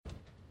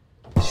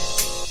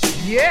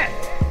Yes,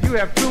 you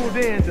have tuned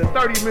in to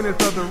 30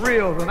 Minutes of the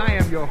Reels, and I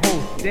am your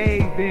host,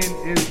 Dave Ben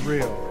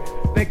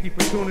Israel. Thank you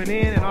for tuning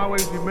in, and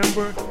always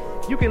remember,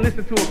 you can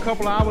listen to a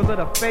couple of hours of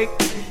the fake,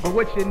 but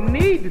what you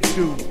need to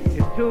do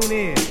is tune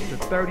in to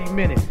 30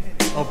 Minutes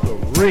of the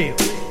Real.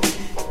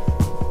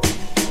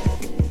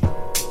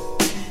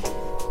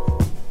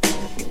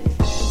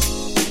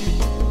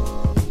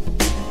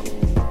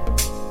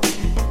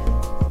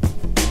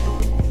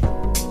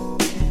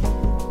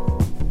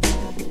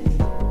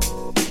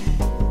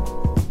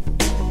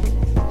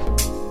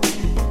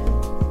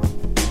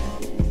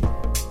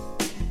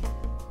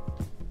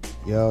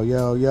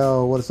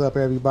 Yo, what's up,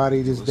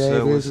 everybody? This is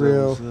Dave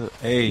Israel.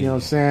 Hey. You know what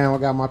I'm saying? I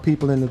got my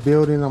people in the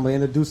building. I'm going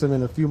to introduce them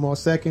in a few more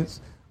seconds.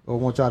 I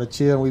want y'all to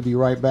chill, and we'll be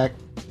right back,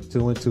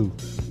 2 and 2.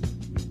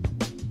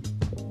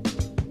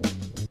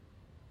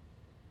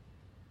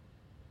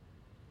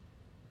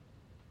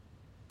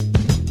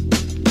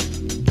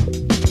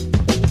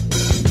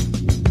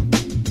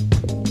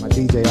 My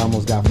DJ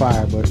almost got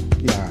fired, but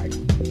yeah, all right.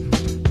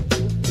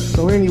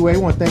 So anyway, I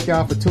want to thank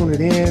y'all for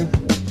tuning in,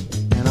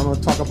 and I'm going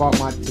to talk about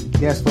my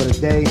guest for the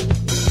day.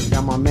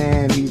 Got my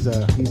man. He's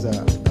a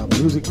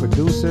music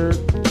producer.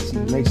 He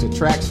makes the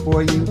tracks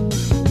for you.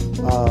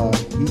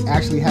 He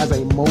actually has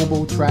a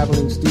mobile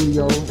traveling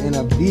studio in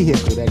a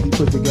vehicle that he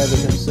put together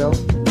himself.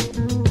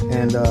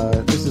 And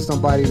this is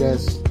somebody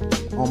that's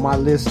on my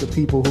list of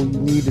people who you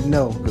need to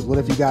know. Because what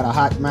if you got a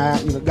hot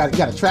mind, you got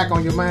a track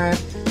on your mind,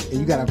 and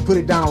you got to put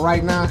it down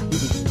right now? You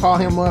can call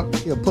him up.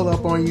 He'll pull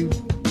up on you,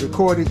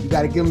 record it. You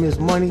got to give him his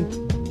money,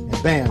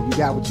 and bam, you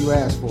got what you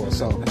asked for.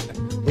 So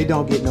it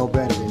don't get no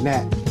better than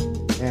that.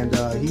 And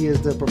he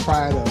is the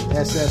proprietor of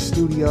SS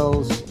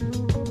Studios,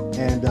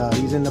 and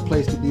he's in the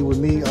place to be with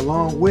me,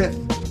 along with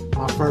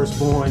my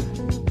firstborn,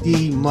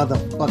 D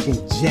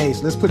motherfucking J.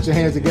 So let's put your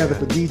hands together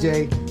for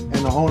DJ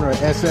and the owner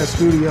of SS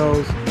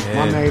Studios,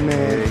 my main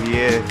man,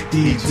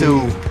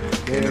 D2.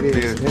 There it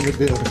is, in the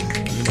building.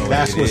 You know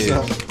that's what what's is.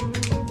 up.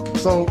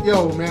 So,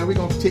 yo, man, we're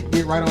going to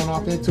get right on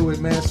off into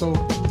it, man. So,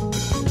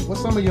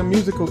 what's some of your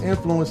musical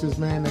influences,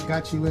 man, that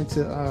got you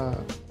into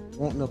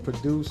wanting to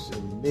produce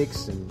and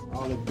mix and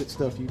all the good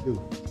stuff you do?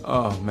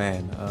 Oh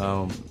man,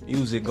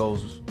 music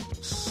goes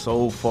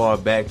so far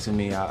back to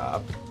me.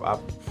 I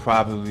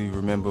probably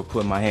remember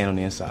putting my hand on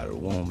the inside of the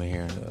womb and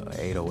hearing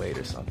 808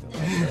 or something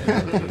like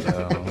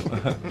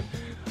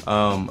that.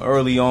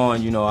 Early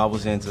on, I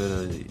was into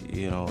the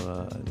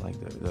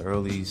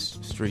early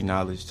street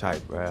knowledge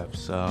type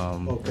raps,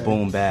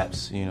 boom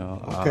baps.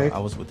 I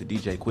was with the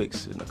DJ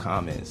Quicks in the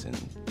comments and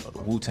the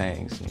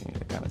Wu-Tangs,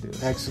 that kind of deal.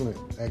 Excellent.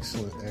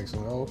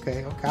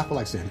 Okay. I feel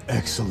like saying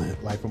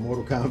excellent, like from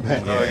Mortal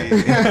Kombat.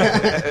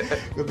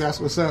 Yeah. That's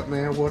what's up,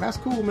 man. Well, that's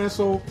cool, man.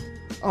 So,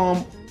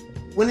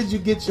 when did you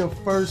get your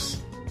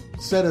first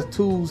set of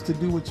tools to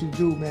do what you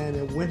do, man?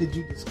 And when did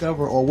you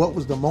discover, or what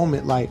was the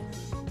moment like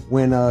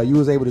when you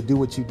was able to do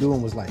what you do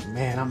and was like,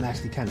 man, I'm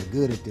actually kind of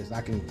good at this.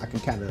 I can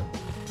kind of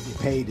get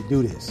paid to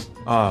do this.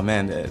 Oh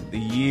man, the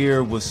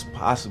year was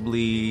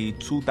possibly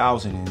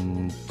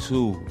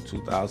 2002,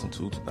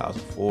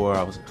 2004.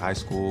 I was in high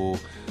school.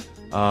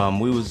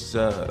 We was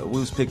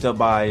picked up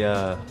by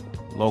a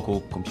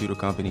local computer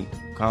company,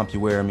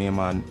 CompuWare. Me and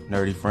my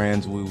nerdy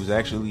friends, we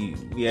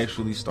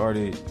actually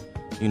started,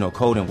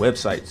 coding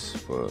websites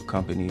for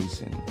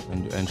companies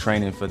and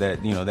training for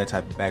that, that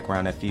type of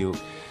background, that field.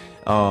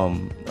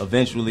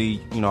 Eventually,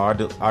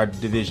 our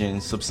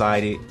division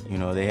subsided.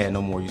 They had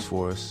no more use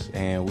for us,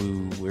 and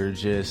we're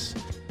just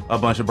a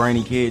bunch of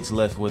brainy kids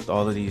left with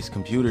all of these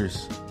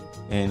computers,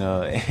 and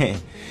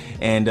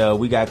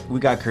we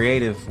got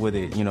creative with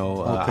it.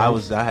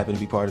 Okay. I happened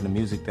to be part of the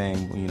music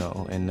thing,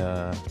 and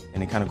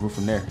it kind of grew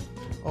from there.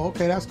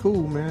 Okay, that's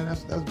cool, man.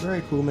 That's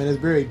very cool, man. It's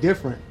very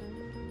different,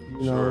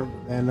 Sure.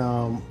 And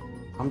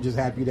I'm just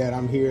happy that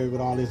I'm here with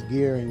all this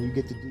gear and you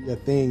get to do your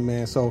thing,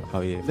 man. So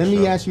let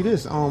me ask you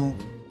this.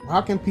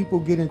 How can people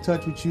get in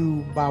touch with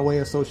you by way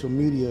of social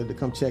media to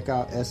come check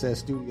out SS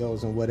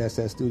Studios and what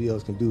SS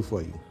Studios can do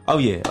for you? Oh,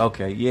 yeah.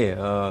 Okay.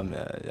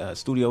 Yeah.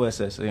 Studio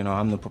SS,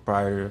 I'm the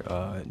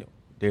proprietor,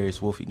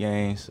 Darius Wolfie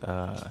Gaines.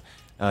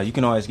 You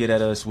can always get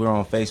at us. We're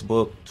on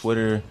Facebook,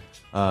 Twitter,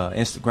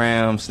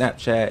 Instagram,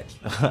 Snapchat,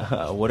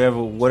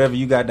 whatever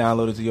you got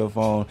downloaded to your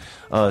phone.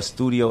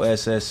 Studio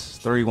SS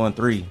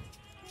 313.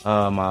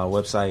 My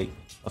website,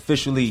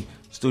 officially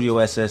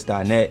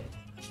studioss.net.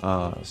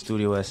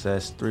 Studio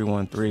SS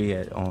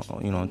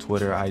 313 on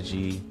Twitter,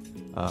 IG,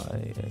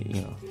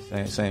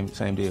 same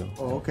deal.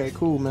 Oh, okay,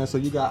 cool, man. So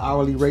you got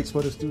hourly rates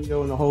for the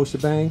studio and the whole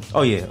shebang?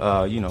 Oh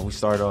yeah, we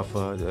start off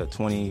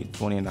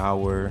 20 an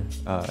hour.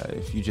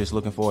 If you're just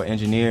looking for an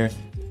engineer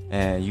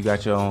and you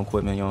got your own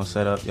equipment, your own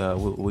setup,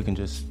 we can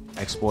just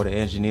export an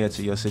engineer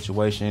to your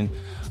situation.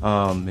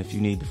 If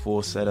you need the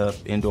full setup,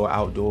 indoor,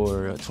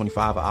 outdoor,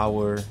 25 an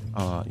hour,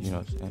 or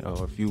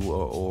if you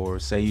or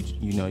say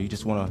you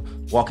just want to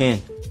walk in,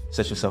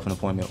 set yourself an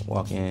appointment,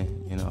 walk in,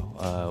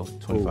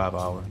 25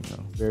 hour.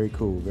 Very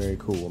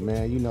cool,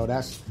 man.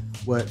 That's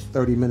what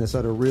 30 Minutes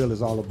of the Real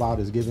is all about,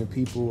 is giving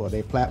people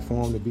their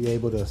platform to be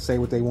able to say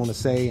what they want to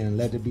say and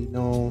let it be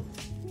known.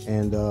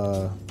 And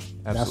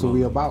That's what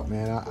we about,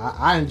 man.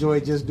 I enjoy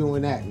just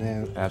doing that,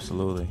 man.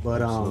 Absolutely.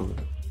 But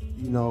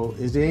you know,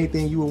 is there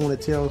anything you would want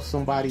to tell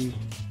somebody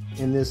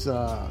in this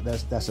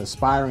that's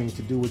aspiring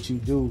to do what you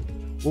do?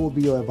 What would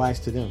be your advice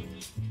to them?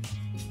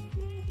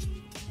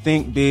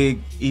 Think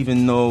big,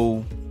 even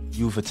though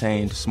you've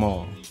attained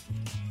small.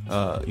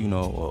 You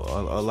know,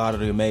 a lot of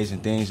the amazing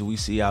things that we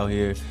see out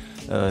here,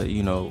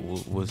 you know,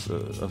 was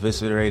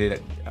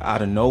eviscerated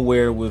out of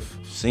nowhere with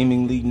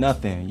seemingly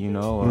nothing. You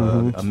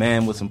know, a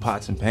man with some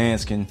pots and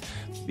pans can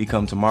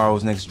become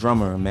tomorrow's next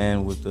drummer. A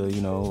man with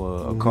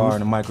a car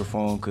and a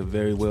microphone could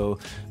very well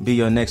be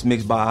your next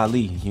Mixed by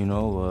Ali. You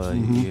know,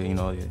 you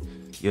know.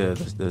 Yeah,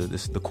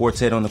 the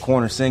quartet on the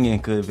corner singing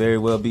could very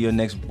well be your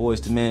next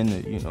Boyz II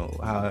Men. You know,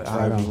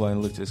 however you want to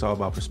look at it, it's all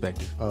about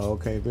perspective. Oh,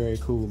 okay, very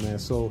cool, man.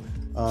 So,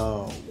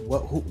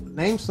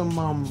 name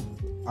some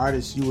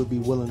artists you would be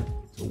willing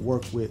to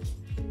work with,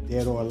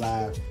 dead or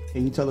alive.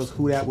 Can you tell us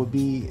who that would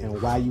be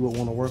and why you would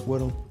want to work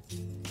with them?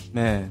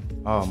 Man,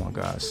 oh my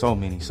God, so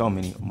many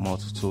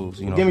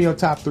multitudes. You know, give me your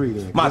top three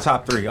then. My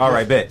top three. All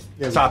right, bet.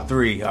 Yeah, top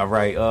three. All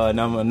right.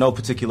 No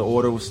particular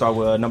order. We'll start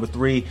with number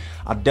 3.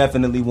 I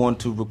definitely want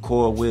to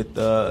record with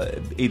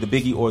either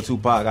Biggie or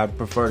Tupac. I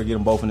prefer to get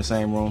them both in the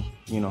same room.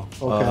 You know.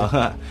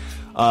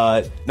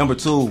 Okay. Number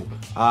 2,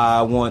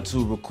 I want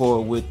to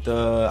record with.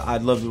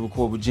 I'd love to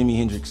record with Jimi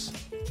Hendrix.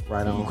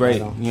 Right on.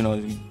 Great. Right on. You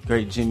know,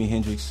 great Jimi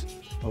Hendrix.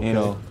 Okay. You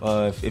know,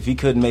 if he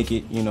couldn't make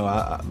it, you know,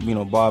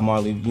 Bob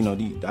Marley, you know,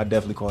 I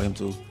definitely call him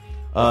too.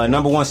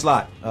 Number 1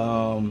 slot.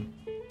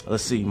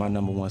 Let's see, my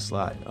number 1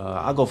 slot.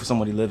 I'll go for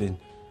somebody living.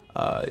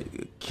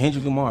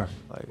 Kendrick Lamar.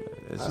 Like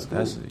that's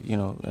cool. You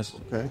know, that's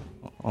okay.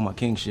 On my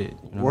king shit.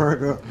 You know?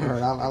 Word up.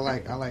 Word. I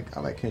like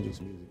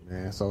Kendrick's music,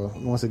 man. So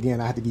once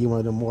again, I have to give you one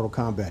of them Mortal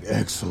Kombat.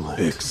 Excellent.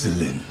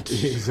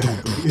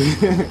 Exactly.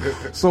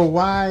 So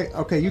why?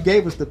 Okay, you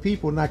gave us the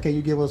people. Now, can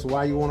you give us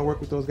why you want to work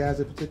with those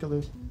guys in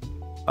particular?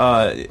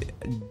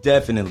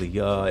 Definitely.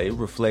 It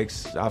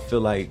reflects. I feel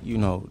like, you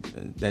know,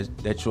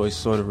 that choice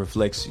sort of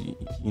reflects,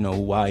 you know,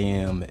 who I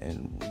am,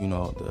 and you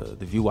know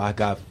the view I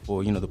got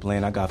for, you know, the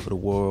plan I got for the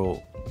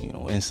world, you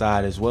know,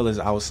 inside as well as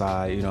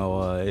outside. You know,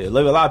 a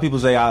lot of people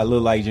say I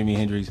look like Jimi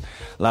Hendrix.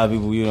 A lot of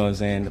people, you know what I'm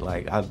saying,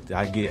 like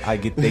they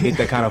get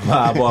that kind of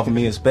vibe off of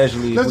me,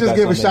 especially. Let's just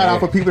give a shout out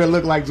for people that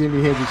look like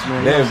Jimi Hendrix,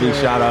 man. There's a big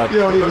shout out. You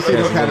don't even see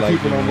those kind of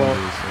people no more,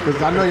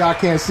 because I know y'all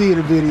can't see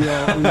the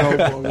video. You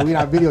know, we're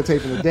not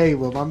videotaping today,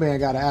 but my man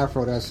got an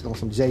afro that's on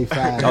some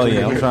J5. Oh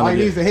yeah, I'm trying to.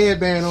 He needs a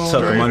headband on.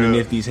 Tuck him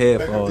underneath these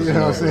headphones. You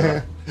know what I'm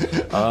saying?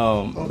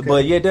 Okay.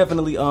 But yeah,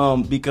 definitely,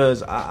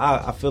 because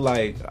I feel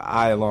like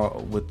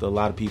along with a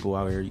lot of people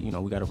out here, you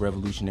know, we got a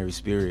revolutionary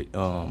spirit.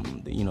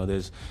 You know,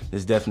 there's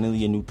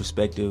definitely a new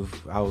perspective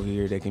out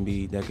here that can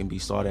be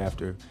sought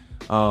after.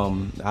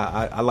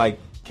 I like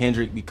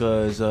Kendrick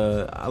because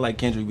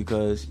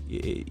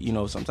you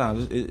know,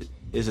 sometimes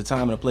it's a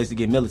time and a place to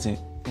get militant,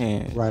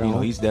 and right, you know,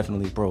 he's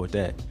definitely pro with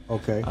that.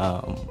 Okay.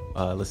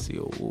 Let's see,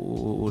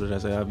 what did I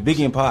say?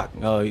 Biggie and Pac,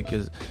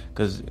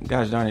 because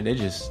gosh darn it, they're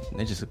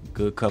just a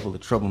good couple of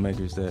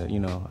troublemakers that, you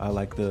know, I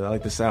like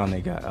the sound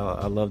they got.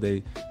 I love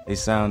they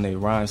sound, they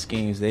rhyme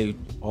schemes. They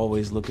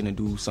always looking to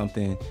do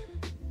something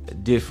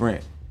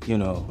different. You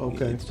know,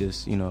 okay. It's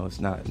just, you know, it's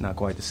not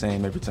quite the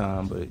same every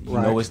time, but you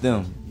right. know it's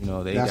them. You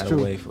know, they That's got true.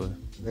 a way for.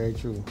 Very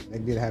true. They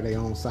did have their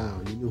own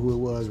sound. You knew who it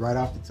was right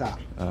off the top.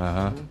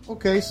 Uh-huh.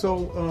 Okay,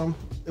 so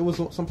it was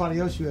somebody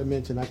else you had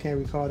mentioned. I can't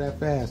recall that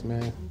fast,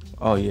 man.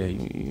 Oh yeah,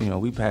 you know,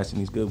 we passing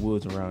these good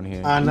woods around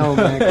here. I know,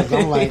 man, because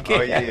I'm like,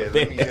 oh yeah,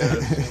 let me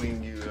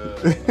swing you.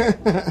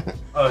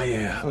 Oh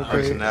yeah, okay.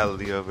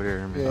 Personality over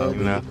here, man. Yeah,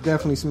 You know? it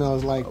definitely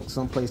smells like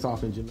someplace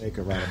off in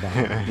Jamaica right about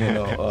now. You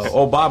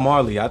know, Bob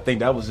Marley. I think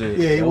that was it.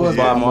 Yeah, it was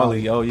Bob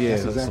Marley. Oh yeah,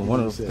 that's so exactly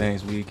one what of he the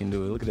said. things we can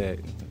do. Look at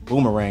that,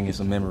 boomerang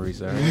some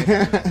memories. All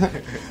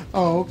right.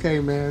 Oh, okay,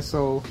 man.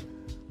 So,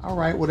 all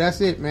right. Well,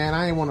 that's it, man.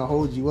 I ain't want to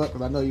hold you up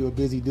because I know you're a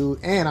busy dude,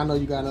 and I know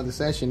you got another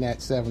session at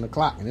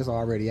 7:00, and it's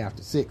already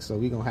after 6, so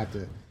we're gonna have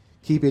to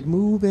keep it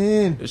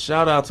moving.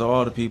 Shout out to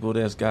all the people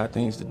that's got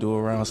things to do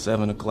around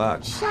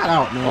 7:00 Shout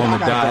out, man. on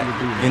the I got something to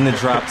do, dot, man. in the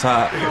drop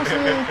top, You know what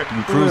I'm saying?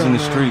 and For cruising real,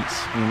 the man.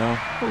 streets. You know.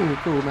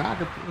 Cool, man. I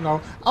could, you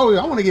know. Oh,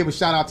 I want to give a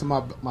shout out to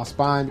my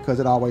spine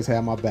because it always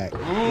had my back.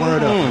 Word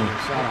up, man.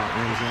 Shout out.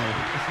 You know what I'm saying?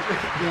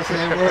 You know what I'm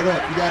saying? Word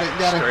up. You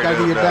gotta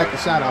give your back a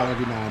shout out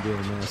every now and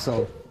then, man.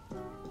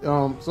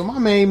 So my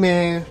main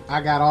man,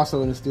 I got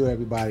also in the studio.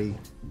 Everybody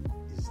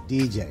is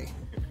DJ. You know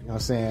what I'm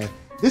saying?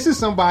 This is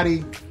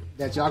somebody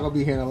that y'all gonna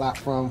be hearing a lot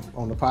from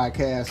on the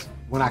podcast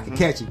when I can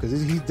catch him, because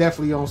he's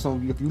definitely on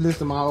some. If you listen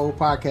to my old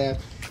podcast,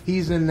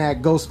 he's in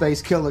that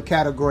Ghostface Killer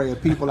category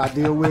of people I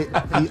deal with.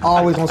 He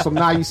always on some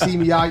now you see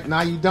me,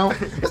 now you don't.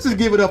 Let's just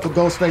give it up for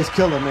Ghostface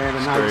Killer, man,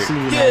 and now you see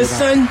me, now you don't.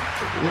 son. You know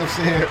what I'm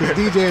saying? Because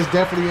DJ is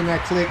definitely in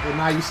that clique, and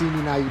now you see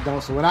me, now you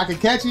don't. So when I can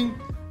catch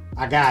him,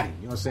 I got him.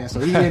 You know what I'm saying?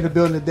 So he's in the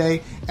building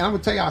today, and I'm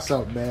gonna tell y'all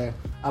something, man.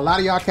 a lot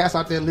of y'all cats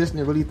out there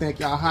listening really think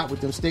y'all hot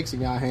with them sticks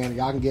in y'all hand.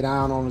 Y'all can get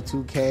down on the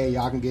 2K.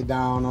 Y'all can get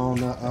down on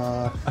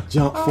the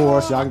Jump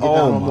Force. Y'all can get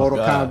down on Mortal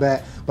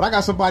Kombat. But I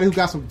got somebody who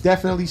got some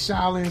definitely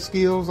Shaolin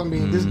skills. I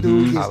mean, this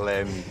dude gets...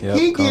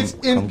 He gets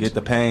come get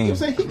the pain. You know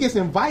what I'm saying? He gets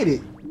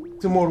invited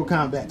to Mortal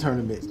Kombat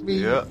tournaments. I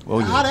mean,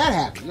 how that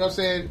happen? You know what I'm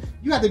saying?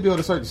 You have to build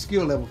a certain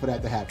skill level for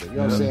that to happen. You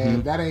know what I'm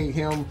saying? That ain't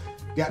him.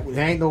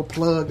 There ain't no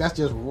plug. That's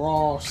just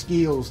raw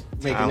skills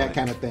making that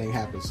kind of thing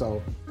happen.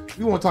 So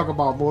we want to talk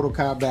about Mortal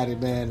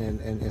Kombat, man,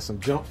 and some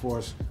Jump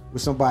Force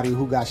with somebody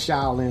who got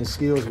Shaolin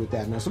skills with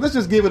that, man. So let's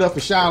just give it up for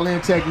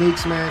Shaolin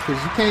techniques, man,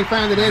 because you can't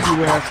find it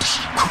everywhere.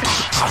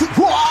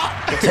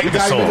 Take the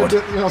sword.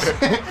 You know what I'm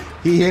saying?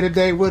 He here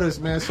today with us,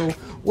 man. So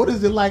what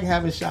is it like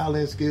having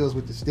Shaolin skills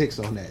with the sticks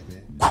on that,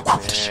 man?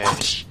 Man,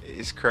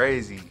 it's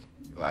crazy.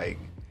 Like,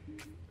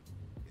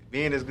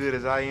 being as good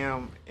as I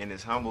am and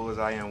as humble as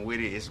I am with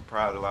it, it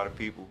surprised a lot of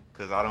people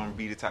because I don't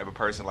be the type of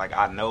person, like,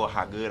 I know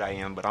how good I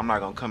am, but I'm not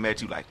going to come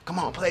at you like, come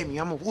on, play me.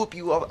 I'm going to whoop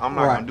you up. I'm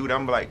not going to do that.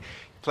 I'm like,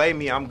 play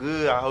me. I'm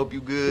good. I hope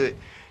you good.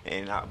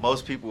 And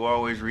most people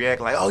always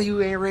react like, oh,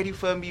 you ain't ready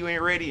for me. You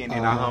ain't ready. And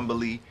then I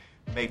humbly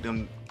make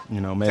them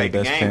take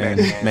the game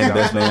back. Make the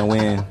best man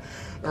win.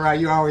 All right,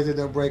 you always end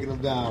up breaking them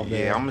down, man.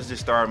 Yeah, I'm going to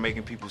just start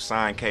making people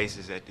sign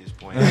cases at this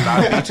point. If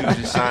I beat you,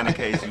 just sign a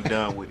case, you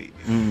done with it.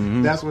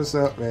 Mm-hmm. That's what's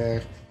up,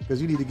 man.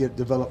 Because you need to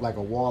develop like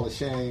a wall of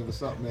shame or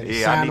something, man.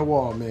 Sign the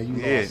wall, man.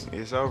 You lost.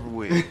 It's over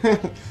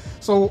with.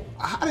 So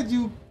how did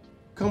you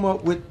come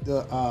up with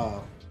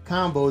the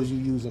combos you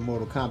use in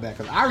Mortal Kombat?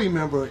 Because I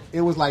remember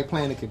it was like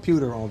playing a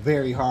computer on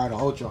very hard or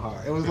ultra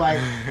hard. It was like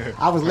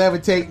I was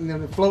levitating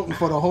and floating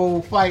for the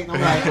whole fight. And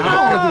I'm like, I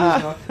don't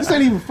want to do this. No. This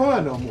ain't even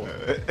fun no more.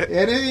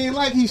 And it ain't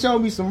like he showed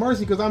me some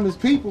mercy because I'm his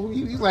people.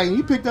 He's like,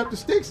 you picked up the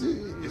sticks.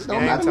 It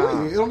don't matter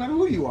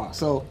who you are.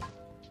 So.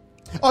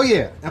 Oh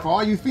yeah, and for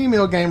all you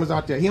female gamers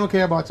out there, he don't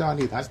care about y'all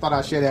neither. I just thought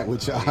I'd share that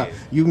with y'all. Yeah.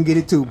 You can get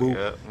it too, boo. Yeah.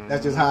 Mm-hmm.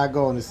 That's just how I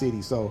go in the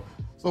city. So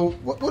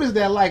what is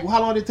that like? How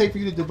long did it take for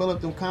you to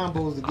develop them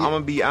combos? I'm gonna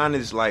be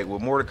honest, like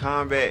with Mortal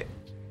Kombat,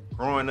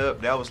 growing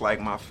up, that was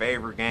like my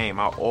favorite game.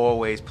 I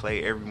always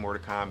play every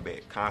Mortal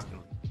Kombat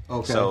constantly.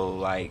 Okay. So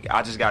like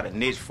I just got a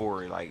niche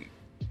for it. Like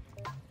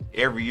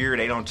every year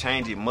they don't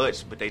change it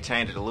much, but they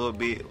change it a little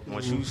bit.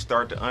 Once you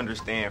start to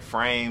understand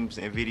frames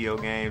in video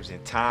games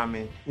and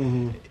timing,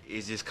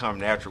 it just comes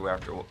natural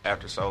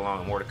after so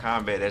long. Mortal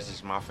Kombat, that's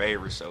just my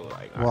favorite. So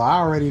like, well, I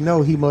already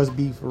know he must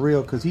be for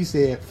real because he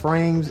said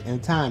frames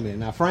and timing.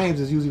 Now frames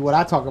is usually what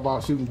I talk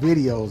about shooting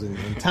videos, and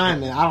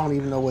timing I don't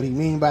even know what he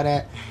mean by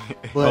that.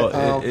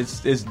 But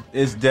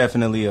it's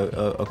definitely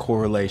a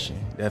correlation.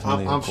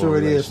 Definitely, I'm sure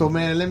it is. So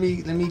man, let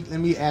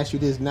me ask you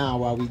this now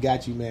while we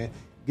got you, man.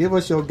 Give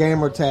us your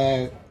gamer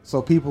tag so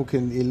people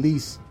can at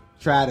least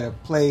try to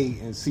play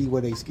and see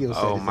where they skill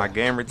set is. Oh, my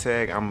gamer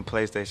tag, I'm a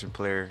PlayStation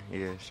player.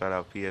 Yeah, shout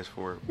out PS4.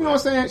 You know what I'm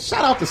saying?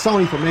 Shout out to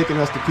Sony for making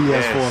us the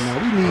PS4,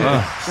 man. We need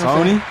it.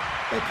 Sony?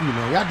 Thank you,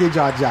 man. Y'all did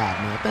your job,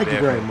 man. Thank you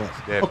very much.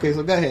 Definitely. Okay,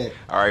 so go ahead.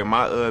 All right,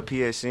 my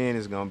PSN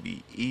is going to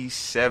be East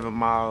 7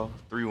 Mile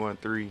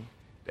 313.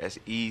 That's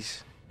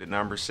East, the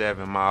number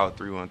 7 Mile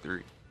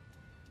 313.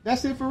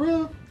 That's it for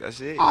real?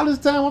 That's it. All this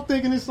time I'm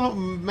thinking it's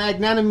something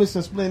magnanimous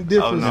and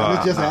splendiferous.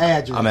 It's just an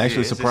address. I'm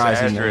actually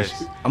surprised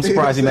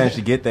he managed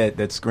to get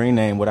that screen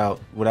name without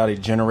it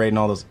generating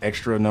all those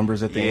extra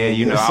numbers at the end.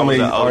 Yeah, I was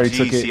an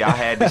OG. See, I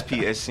had this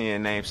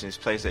PSN name since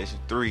PlayStation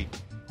 3.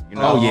 You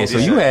know, so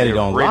you had it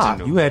on lock.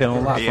 You had it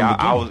on lock. Yeah, from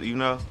the I was, you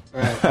know.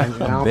 Right. I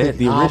don't think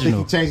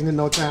you're changing it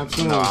no time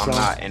soon. No, I'm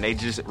not. And they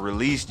just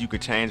released you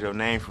could change your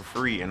name for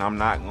free, and I'm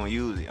not going to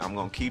use it. I'm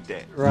going to keep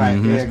that. Right,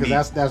 yeah,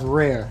 because that's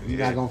rare. You're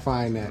not going to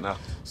find that. No.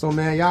 So,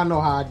 man, y'all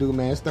know how I do,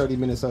 man. It's 30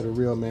 minutes of the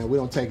real, man. We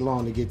don't take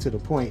long to get to the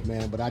point,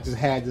 man. But I just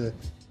had to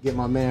get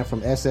my man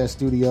from SS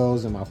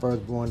Studios and my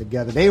firstborn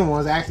together. They the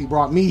ones that actually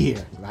brought me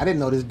here. I didn't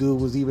know this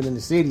dude was even in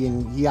the city,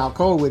 and he out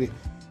cold with it.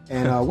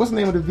 And what's the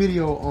name of the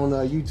video on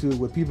YouTube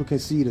where people can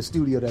see the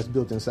studio that's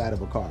built inside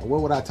of a car?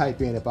 What would I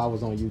type in if I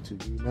was on YouTube?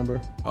 Do you remember?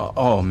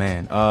 Oh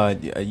man,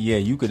 yeah,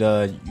 you could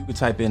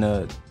type in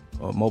a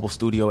Mobile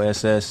Studio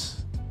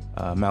SS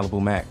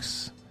Malibu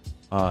Max.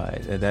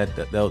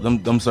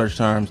 Them search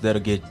terms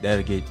that'll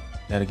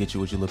get you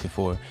what you're looking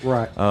for.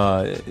 Right.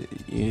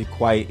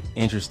 Quite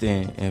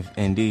interesting,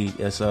 indeed.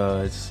 It's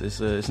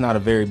not a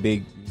very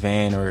big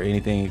van or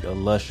anything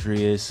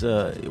illustrious.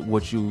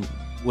 What you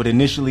would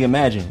initially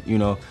imagine, you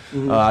know.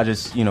 I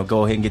just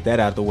go ahead and get that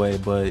out the way,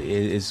 but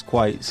it's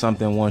quite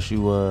something once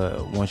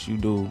you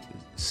do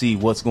see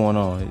what's going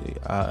on.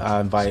 I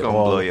invite it's gonna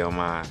blow your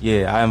mind.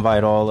 Yeah, I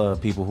invite all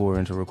people who are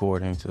into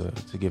recording to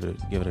give it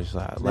a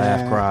shot.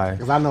 Laugh, cry.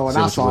 Because I know when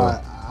I saw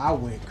it, I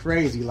went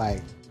crazy.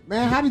 Like,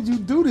 man, how did you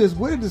do this?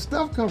 Where did the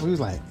stuff come from? He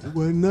was like, it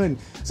wasn't nothing.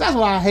 So that's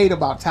what I hate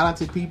about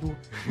talented people.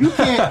 You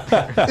can't.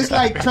 It's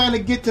like trying to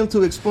get them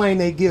to explain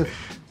their gift.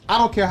 I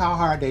don't care how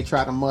hard they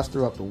try to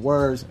muster up the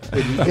words.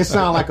 It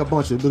sounds like a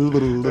bunch of. Oh,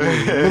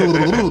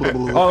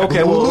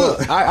 okay. Well,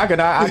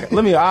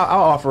 I'll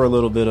offer a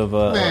little bit of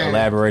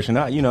elaboration.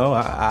 I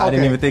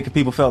didn't even think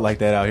people felt like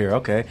that out here.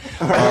 Okay.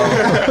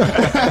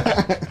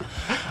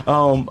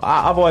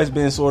 I've always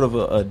been sort of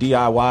a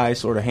DIY,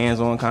 sort of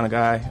hands-on kind of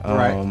guy.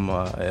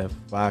 Right.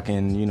 If I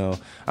can,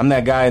 I'm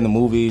that guy in the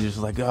movie, just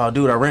like, oh,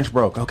 dude, our wrench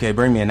broke. Okay,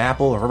 bring me an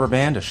apple, a rubber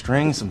band, a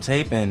string, some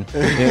tape, and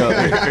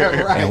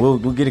Right. and we'll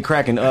get it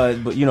cracking.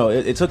 But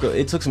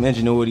it took some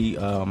ingenuity.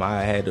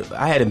 I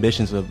had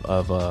ambitions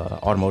of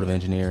automotive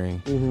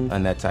engineering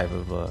and that type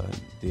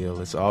of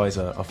deal. It's always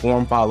a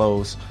form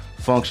follows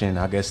function.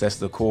 I guess that's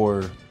the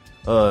core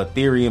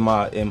theory in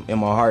my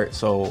heart.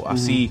 So I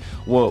see,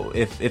 well,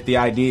 if the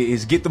idea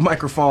is get the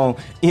microphone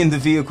in the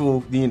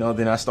vehicle,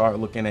 then I start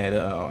looking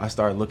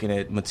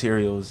at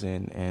materials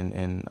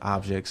and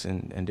objects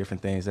and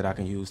different things that I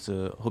can use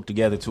to hook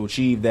together to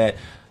achieve that.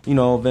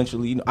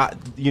 Eventually,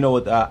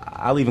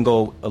 I'll even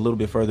go a little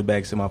bit further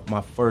back to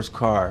my first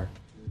car.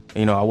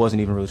 I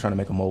wasn't even really trying to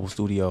make a mobile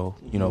studio,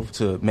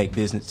 to make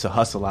business, to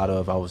hustle out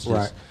of. I was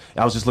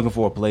just looking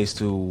for a place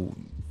to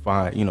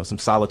find, some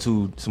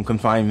solitude, some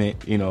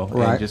confinement,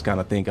 and just kind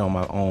of think on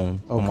my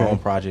own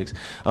projects.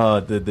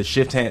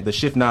 The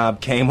shift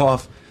knob came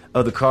off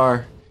of the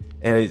car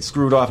and it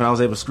screwed off, and I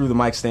was able to screw the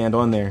mic stand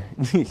on there.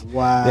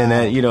 Wow. And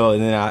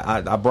then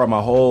I brought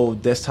my whole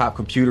desktop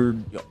computer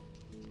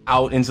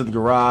out into the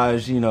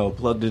garage,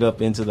 plugged it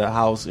up into the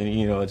house,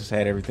 and just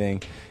had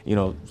everything,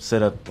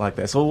 set up like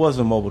that. So it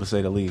wasn't mobile, to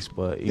say the least,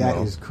 but that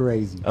is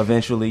crazy.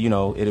 Eventually,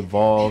 it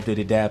evolved, it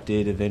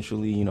adapted.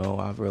 Eventually,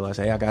 I realized,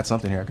 hey, I got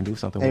something here. I can do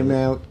something. Hey, with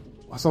man.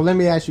 it. So let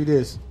me ask you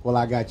this. Well,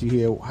 I got you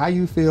here. How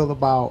you feel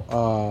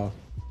about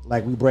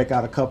like we break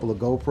out a couple of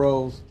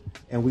GoPros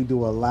and we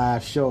do a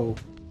live show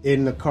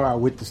in the car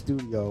with the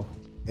studio,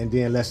 and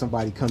then let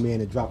somebody come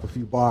in and drop a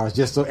few bars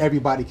just so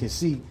everybody can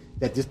see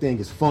that this thing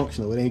is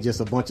functional. It ain't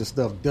just a bunch of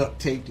stuff duct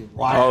taped and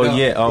wired up.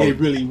 Yeah. Oh, it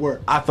really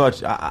works.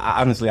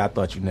 Honestly, I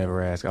thought you'd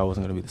never ask. I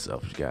wasn't going to be the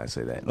selfish guy and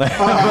say that.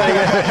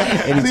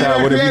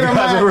 Anytime, whatever you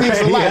guys are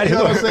thinks alike, you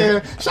know what I'm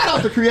saying? Shout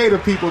out to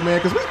creative people, man,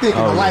 because we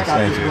thinking alike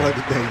out this world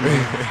today,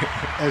 man.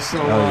 And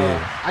so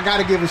I got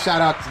to give a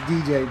shout out to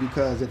DJ,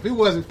 because if it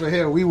wasn't for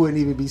him, we wouldn't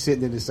even be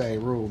sitting in the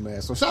same room,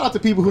 man. So shout out to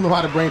people who know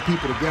how to bring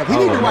people together. He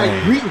need to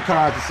write greeting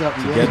cards or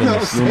something, man. You know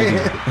what I'm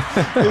saying?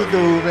 This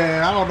dude,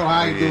 man, I don't know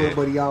how he do it,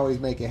 but he always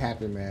make it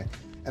happen, man.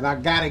 And I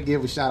gotta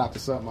give a shout out to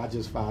something I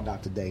just found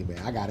out today, man.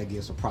 I gotta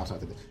give some props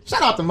out to this.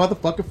 Shout out to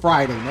motherfucking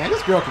Friday, man.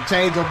 This girl can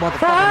change her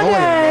motherfucking oil,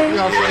 man. You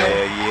know what I'm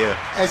saying?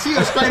 Yeah. And she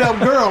a straight up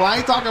girl. I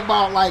ain't talking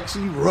about like she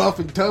rough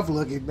and tough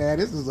looking, man.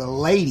 This is a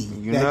lady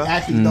that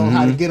actually knows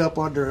how to get up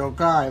under her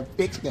car and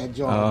fix that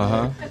joint.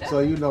 Man.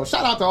 So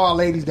shout out to all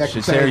ladies that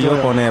can tear change you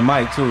oil. up on that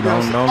mic too.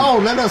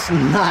 Let us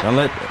not. Don't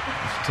let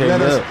tear you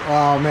up.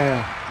 Oh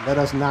man. Let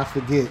us not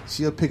forget,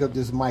 she'll pick up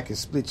this mic and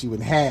split you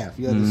in half.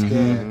 You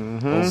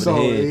understand? So,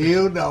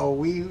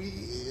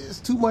 it's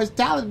too much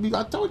talent.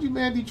 I told you,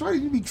 man,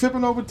 Detroit, you be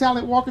tripping over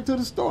talent walking to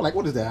the store. Like,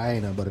 what is that? I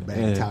ain't nothing but a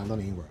bag of talent. Don't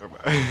even work.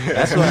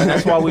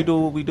 That's why we do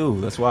what we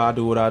do. That's why I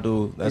do what I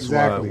do. That's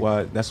exactly.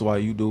 why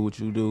you do what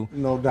you do.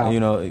 No doubt.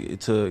 And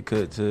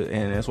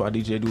that's why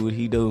DJ do what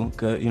he do.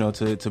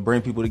 To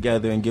bring people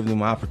together and give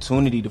them an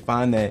opportunity to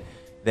find that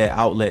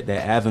outlet,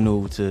 that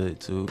avenue to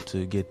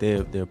get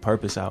their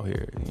purpose out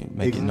here and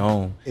make it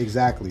known.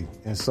 Exactly.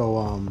 And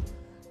so,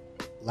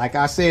 like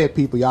I said,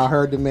 people, y'all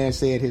heard the man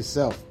say it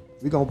himself.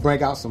 We're going to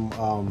bring out some,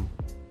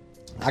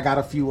 I got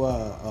a few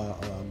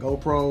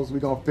GoPros. We're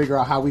going to figure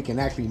out how we can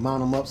actually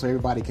mount them up so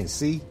everybody can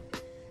see.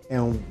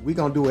 And we're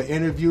going to do an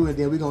interview, and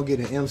then we're going to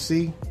get an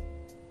MC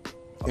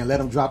and let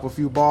them drop a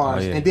few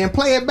bars and then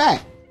play it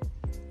back.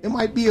 It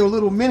might be a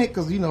little minute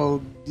because,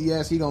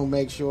 DS, he going to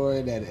make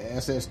sure that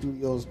SS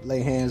Studios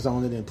lay hands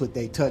on it and put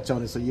their touch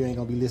on it, so you ain't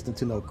going to be listening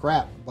to no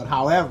crap. But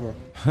however,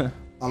 a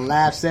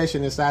live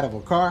session inside of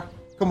a car,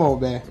 come on,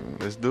 man.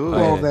 Let's do it.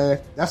 Come on, man.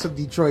 That's some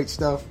Detroit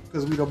stuff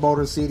because we the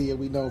Motor City and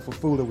we know for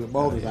fooling with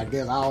motors, I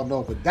guess. I don't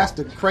know, but that's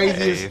the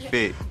craziest. It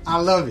fit. I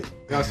love it. You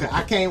know what I'm saying?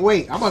 I can't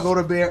wait. I'm going to go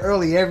to bed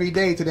early every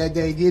day till that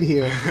day get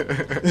here.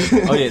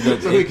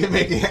 So we can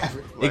make it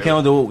happen. It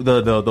can't do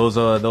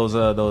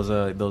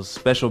those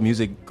special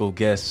musical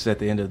guests at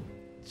the end of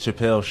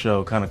Chappelle's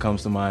show kind of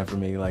comes to mind for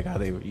me, like how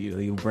they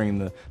bring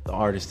the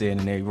artist in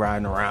and they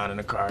riding around in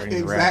the car and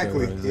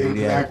exactly.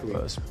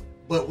 rapping.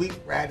 But we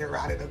riding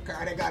around in a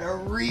car that got a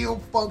real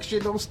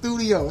functional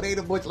studio. It ain't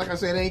a bunch, like I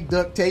said, it ain't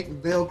duct tape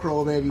and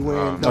Velcro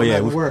everywhere.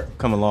 We've work.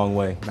 Come a long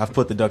way. I've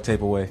put the duct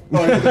tape away.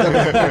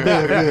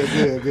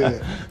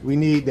 Good. We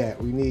need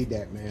that,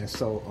 man.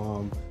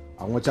 So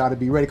I want y'all to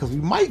be ready because we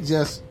might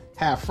just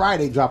have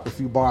Friday drop a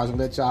few bars and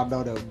let y'all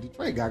know that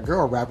Detroit got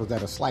girl rappers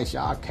that'll slice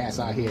y'all cats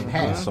out here in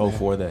half. So man.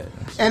 For that.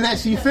 And that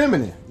she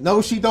feminine.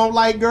 No, she don't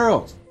like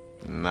girls.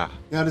 Nah.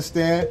 You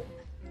understand?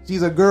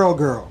 She's a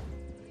girl.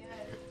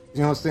 You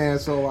know what I'm saying?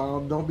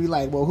 So don't be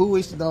like, well, who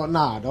is she? Don't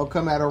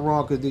come at her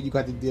wrong because then you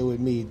got to deal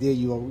with me. Then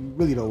you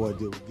really don't want to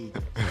deal with me.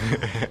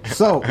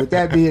 So with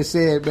that being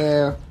said,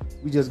 man,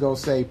 we just gonna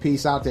say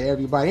peace out to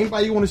everybody.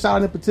 Anybody you want to shout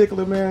out in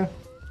particular, man?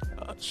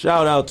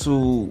 Shout out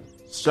to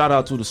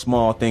the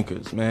small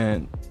thinkers,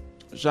 man.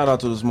 Shout out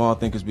to the small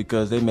thinkers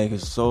because they make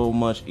it so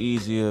much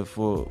easier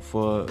for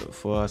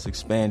us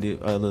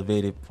expanded,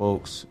 elevated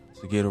folks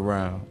to get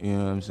around. You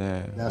know what I'm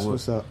saying? That's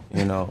what's up.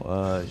 You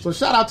know. So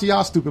shout out to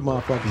y'all stupid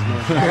motherfuckers,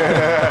 man.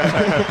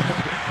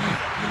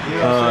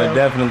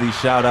 Definitely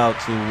shout out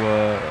to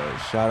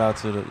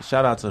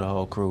the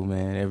whole crew,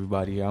 man.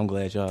 Everybody here. I'm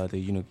glad y'all that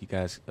you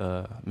guys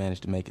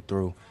managed to make it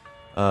through.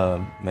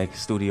 Make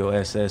Studio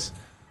SS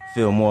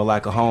feel more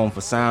like a home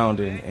for sound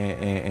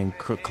and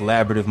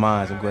collaborative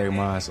minds and great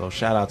minds. So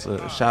shout out to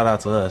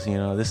us. You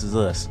know, this is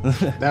us.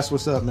 That's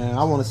what's up, man.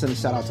 I want to send a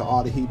shout out to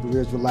all the Hebrew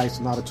Israelites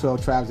and all the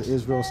 12 tribes of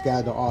Israel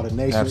scattered to all the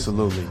nations.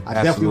 Absolutely. I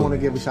definitely want to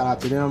give a shout out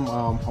to them.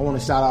 I want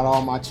to shout out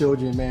all my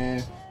children,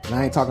 man. And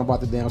I ain't talking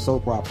about the damn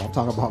soap opera. I'm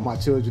talking about my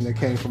children that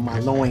came from my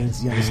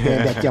loins. You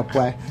understand that, yeah,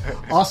 boy?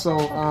 Also,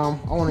 I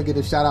want to give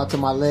a shout out to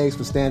my legs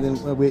for standing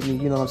with me.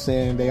 You know what I'm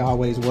saying? They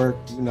always work,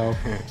 you know.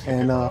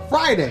 And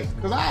Friday,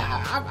 because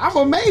I'm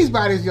amazed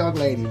by this young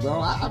lady,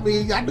 bro. I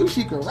mean, I knew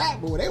she could rap,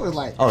 but they was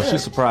like, oh, she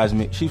surprised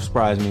me. She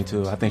surprised me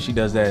too. I think she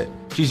does that.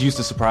 She's used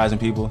to surprising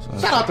people. So.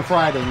 Shout out to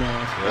Friday, man.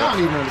 Yeah. I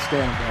don't even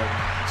understand, bro.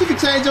 She can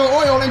change your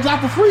oil and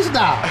drop a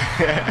freestyle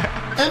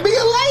and be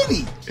a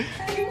lady.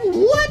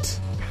 What?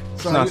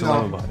 So, not to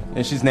love about it.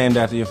 And she's named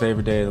after your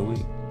favorite day of the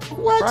week.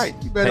 What? Right.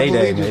 You better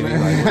Payday, believe it, maybe.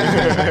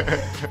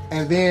 man.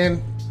 And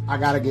then I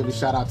got to give a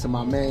shout out to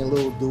my main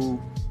little dude.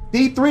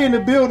 D3 in the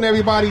building,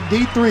 everybody.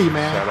 D3,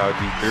 man. Shout out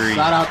D3.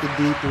 Shout out to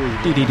D3.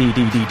 D3.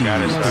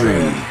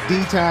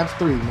 D times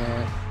 3,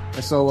 man.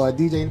 And so,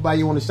 DJ, anybody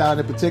you want to shout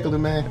out in particular,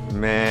 man?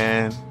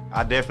 Man,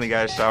 I definitely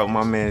got to shout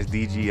my man's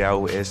DG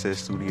out with SS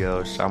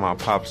Studios. Shout my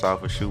pops out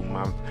for shooting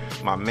my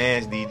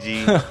man's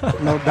DG.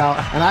 No doubt.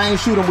 And I ain't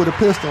shoot him with a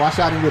pistol. I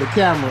shot him with a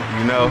camera.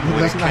 You know,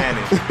 with a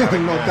cannon.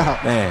 No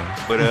doubt. Man.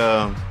 But,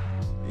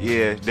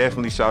 yeah,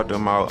 definitely shout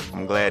them out.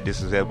 I'm glad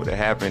this was able to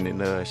happen.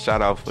 And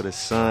shout out for the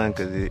sun,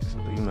 because it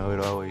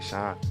always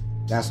shines.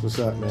 That's what's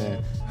up,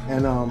 man.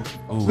 And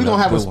we're going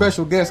to have a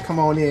special guest come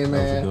on in,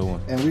 man.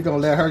 And we're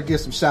going to let her get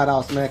some shout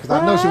outs, man, because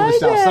I know she want to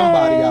shout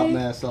somebody out,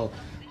 man. So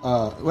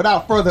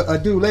without further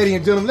ado, ladies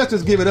and gentlemen, let's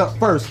just give it up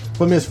first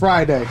for Miss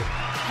Friday.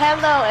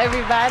 Hello,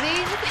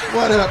 everybody.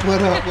 What up?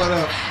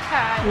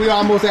 Hi. We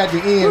almost at the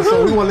end,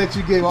 so we want to let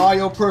you give all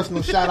your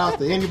personal shout outs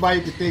to anybody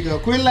you can think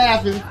of. Quit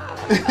laughing.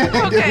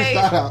 Okay,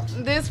 shout out.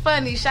 This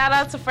funny. Shout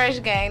out to Fresh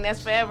Gang.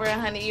 That's forever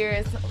 100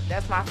 years.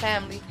 That's my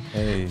family.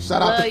 Hey.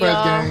 Shout out to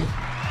Fresh Gang.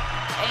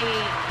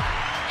 Hey.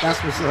 That's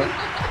what's up.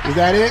 Is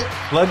that it?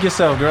 Plug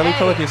yourself, girlie. Hey.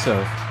 Plug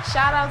yourself.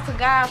 Shout out to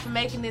God for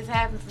making this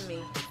happen for me.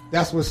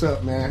 That's what's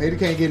up, man. It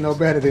can't get no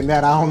better than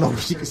that. I don't know what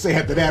she can say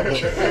after that. But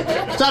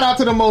shout out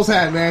to the Most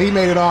High, man. He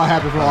made it all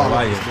happen for all of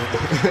us.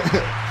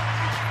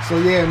 So,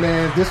 yeah,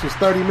 man, this was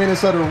 30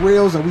 minutes of the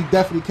reels, and we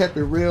definitely kept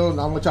it real. And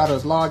I want y'all to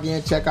log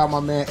in, check out my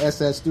man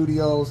SS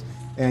Studios.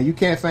 And you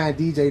can't find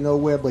DJ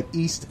nowhere but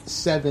East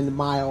 7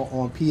 Mile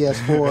on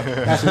PS4.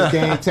 That's his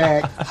game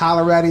tag.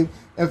 Holler at him.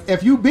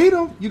 If you beat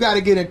him, you got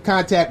to get in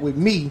contact with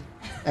me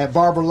at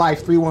Barber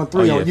Life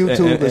 313 on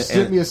YouTube and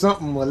send me or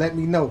something or let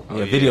me know.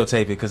 Yeah,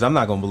 videotape it, because I'm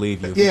not going to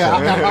believe you. Yeah,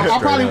 I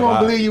probably won't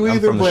believe you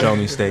either. I'm from but the Show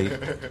Me State.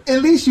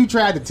 At least you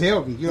tried to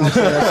tell me. You know what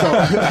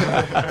I'm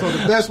saying? So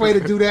the best way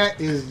to do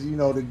that is,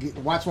 to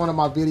watch one of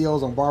my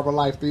videos on Barber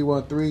Life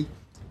 313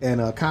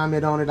 and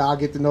comment on it. I'll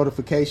get the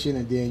notification,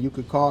 and then you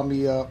could call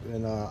me up.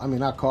 And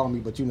not call me,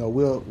 but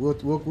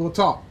we'll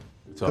talk.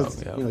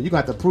 Yeah. You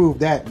got to prove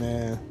that,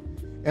 man.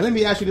 And let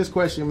me ask you this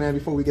question, man,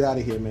 before we get out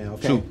of here, man.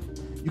 Okay. Shoot.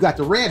 You got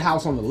the red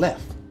house on the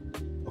left,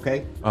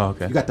 okay? Oh,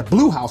 okay. You got the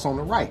blue house on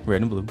the right.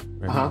 Red and blue.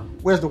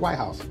 Where's the White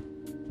House?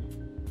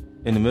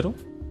 In the middle?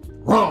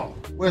 Wrong.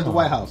 Where's the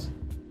White House?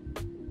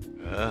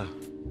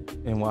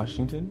 In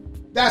Washington?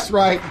 That's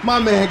right. My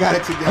man got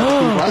it together, people.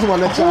 I just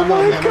want to let y'all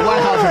know, man. The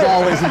White House is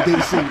always in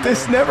D.C.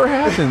 This never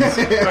happens.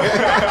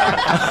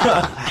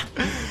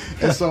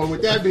 And so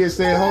with that being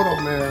said, hold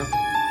on, man.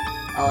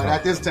 All right,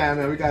 at this time,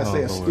 man, we got to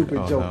say a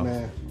stupid joke,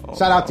 man.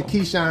 Shout out to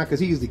Keyshawn,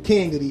 because he's the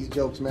king of these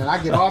jokes, man. I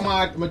get all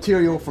my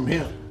material from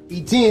him.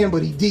 He 10,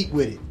 but he deep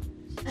with it.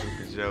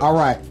 All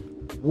right.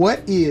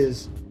 What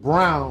is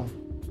brown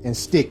and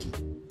sticky?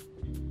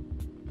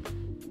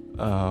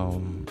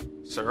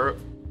 Syrup.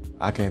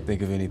 I can't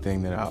think of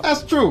anything that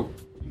That's true,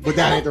 but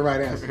that ain't the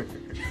right answer.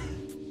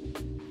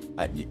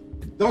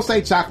 Don't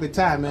say chocolate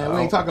tie, man.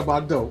 We ain't talking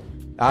about dope.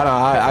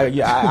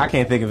 I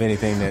can't think of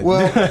anything that.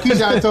 Well,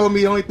 Keyshawn told me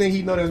the only thing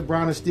he know that's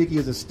brown and sticky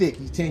is a stick.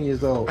 He's 10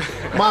 years old.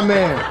 My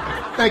man.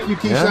 Thank you,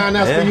 Keyshawn.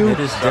 That's for you. It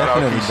is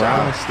definitely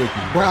brown and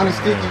sticky. Brown and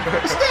sticky.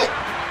 Stick.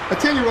 A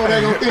 10-year-old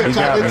ain't gonna think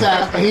chocolate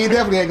tie, and he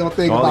definitely ain't gonna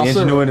think about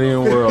syrup. All the ingenuity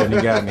in the world, and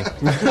he got me.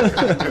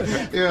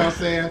 You know what I'm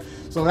saying?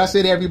 So that's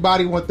it,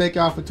 everybody. Want to thank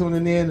y'all for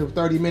tuning in to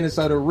 30 minutes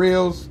of the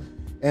reels.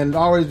 And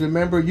always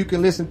remember, you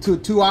can listen to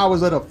 2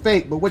 hours of the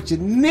fake, but what you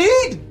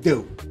need to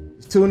do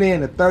is tune in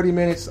to 30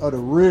 minutes of the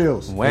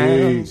reels.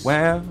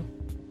 Wow.